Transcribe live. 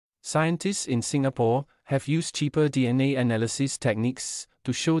Scientists in Singapore have used cheaper DNA analysis techniques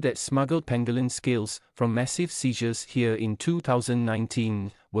to show that smuggled pangolin scales from massive seizures here in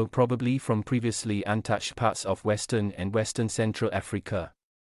 2019 were probably from previously untouched parts of Western and Western Central Africa.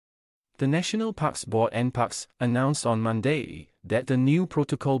 The National Parks Board (NParks) announced on Monday that the new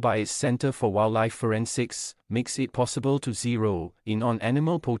protocol by its Centre for Wildlife Forensics makes it possible to zero in on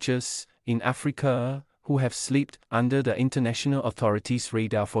animal poachers in Africa who have slipped under the international authorities'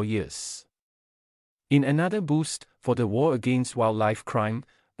 radar for years. In another boost for the war against wildlife crime,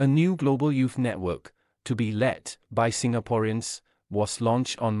 a new global youth network, to be led by Singaporeans, was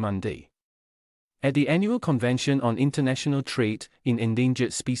launched on Monday. At the annual Convention on International Trade in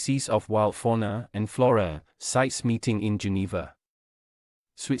Endangered Species of Wild Fauna and Flora, CITES meeting in Geneva,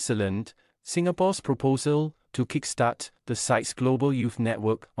 Switzerland, Singapore's proposal to kickstart the CITES Global Youth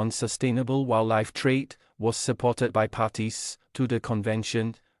Network on Sustainable Wildlife Trade was supported by parties to the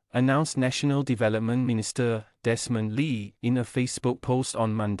convention, announced National Development Minister Desmond Lee in a Facebook post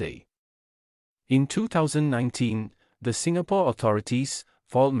on Monday. In 2019, the Singapore authorities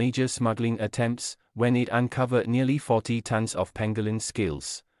foiled major smuggling attempts when it uncovered nearly 40 tons of pangolin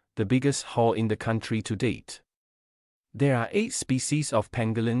scales, the biggest haul in the country to date. There are 8 species of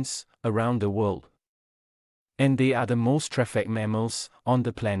pangolins around the world, and they are the most trafficked mammals on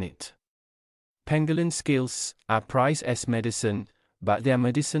the planet. Pangolin scales are prized as medicine, but their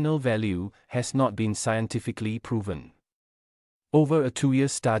medicinal value has not been scientifically proven. Over a 2-year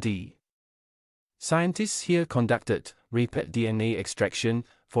study, scientists here conducted rapid DNA extraction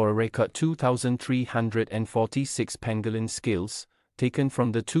for a record 2,346 pangolin scales taken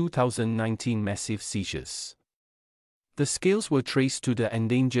from the 2019 massive seizures. The scales were traced to the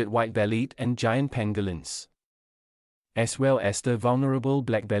endangered white-bellied and giant pangolins, as well as the vulnerable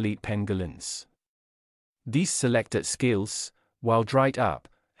black-bellied pangolins. These selected scales, while dried up,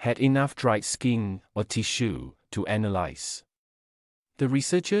 had enough dried skin or tissue to analyze. The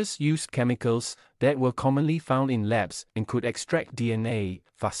researchers used chemicals that were commonly found in labs and could extract DNA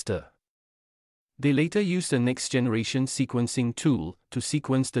faster. They later used a next-generation sequencing tool to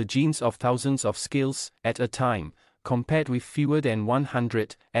sequence the genes of thousands of scales at a time, compared with fewer than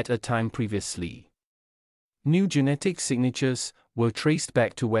 100 at a time previously. New genetic signatures were traced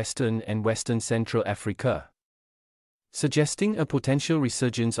back to Western and Western Central Africa, suggesting a potential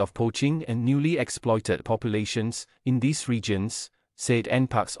resurgence of poaching and newly exploited populations in these regions, said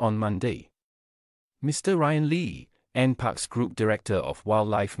NParks on Monday. Mr. Ryan Lee, NParks Group Director of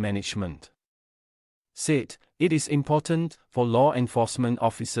Wildlife Management, said, "It is important for law enforcement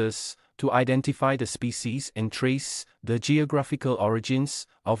officers to identify the species and trace the geographical origins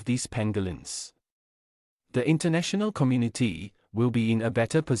of these pangolins. The international community will be in a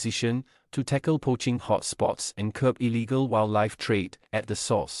better position to tackle poaching hotspots and curb illegal wildlife trade at the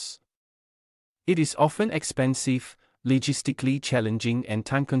source. It is often expensive, logistically challenging and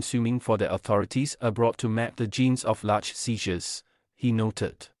time-consuming for the authorities abroad to map the genes of large seizures," he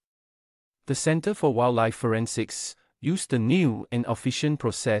noted. The Centre for Wildlife Forensics used the new and efficient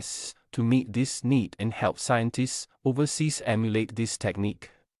process to meet this need and help scientists overseas emulate this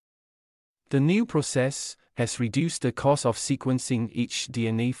technique. The new process has reduced the cost of sequencing each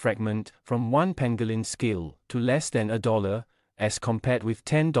DNA fragment from one pangolin scale to less than $1, as compared with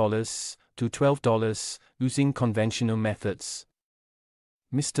 $10 to $12 using conventional methods,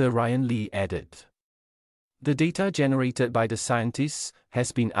 Mr. Ryan Lee added. The data generated by the scientists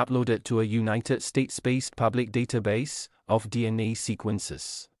has been uploaded to a United States-based public database of DNA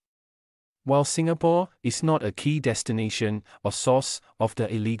sequences. While Singapore is not a key destination or source of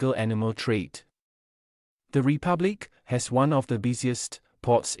the illegal animal trade, the Republic has one of the busiest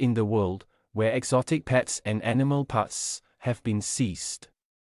ports in the world, where exotic pets and animal parts have been seized.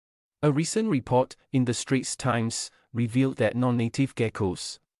 A recent report in the Straits Times revealed that non-native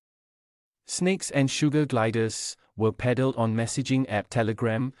geckos, snakes and sugar gliders were peddled on messaging app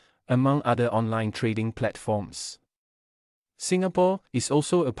Telegram, among other online trading platforms. Singapore is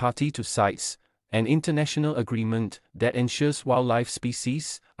also a party to CITES, an international agreement that ensures wildlife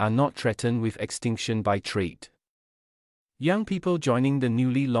species are not threatened with extinction by trade. Young people joining the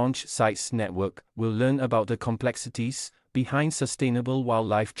newly launched CITES network will learn about the complexities behind sustainable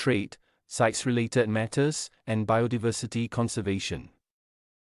wildlife trade, CITES-related matters, and biodiversity conservation.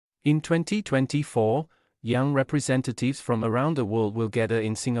 In 2024, young representatives from around the world will gather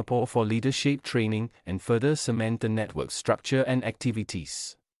in Singapore for leadership training and further cement the network's structure and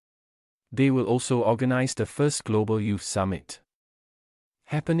activities. They will also organize the first Global Youth Summit,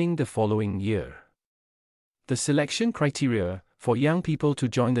 happening the following year. The selection criteria for young people to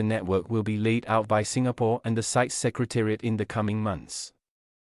join the network will be laid out by Singapore and the CITES Secretariat in the coming months.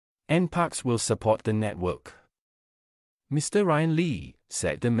 NParks will support the network. Mr. Ryan Lee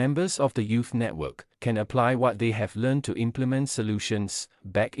said the members of the youth network can apply what they have learned to implement solutions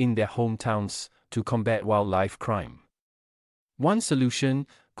back in their hometowns to combat wildlife crime. One solution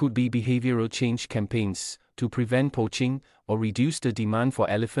could be behavioral change campaigns to prevent poaching or reduce the demand for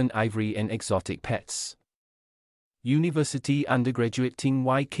elephant ivory and exotic pets. University undergraduate Ting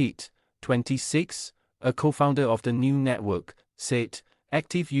Y Kit, 26, a co-founder of the new network, said,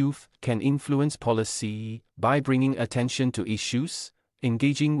 "Active youth can influence policy by bringing attention to issues,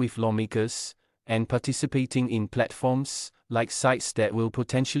 engaging with lawmakers, and participating in platforms like sites that will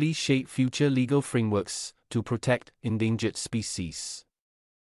potentially shape future legal frameworks to protect endangered species."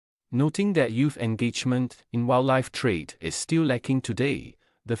 Noting that youth engagement in wildlife trade is still lacking today,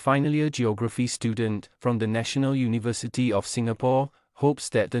 the final-year geography student from the National University of Singapore hopes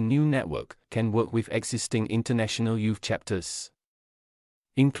that the new network can work with existing international youth chapters,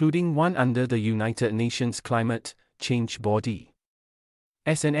 including one under the United Nations Climate Change Body.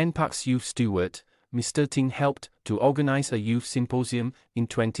 As an NParks youth steward, Mr. Ting helped to organize a youth symposium in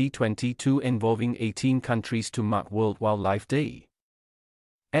 2022 involving 18 countries to mark World Wildlife Day.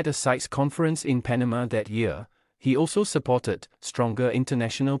 At a CITES conference in Panama that year, he also supported stronger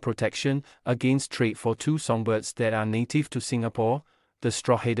international protection against trade for two songbirds that are native to Singapore, the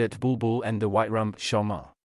straw-headed bulbul and the white-rumped shawma.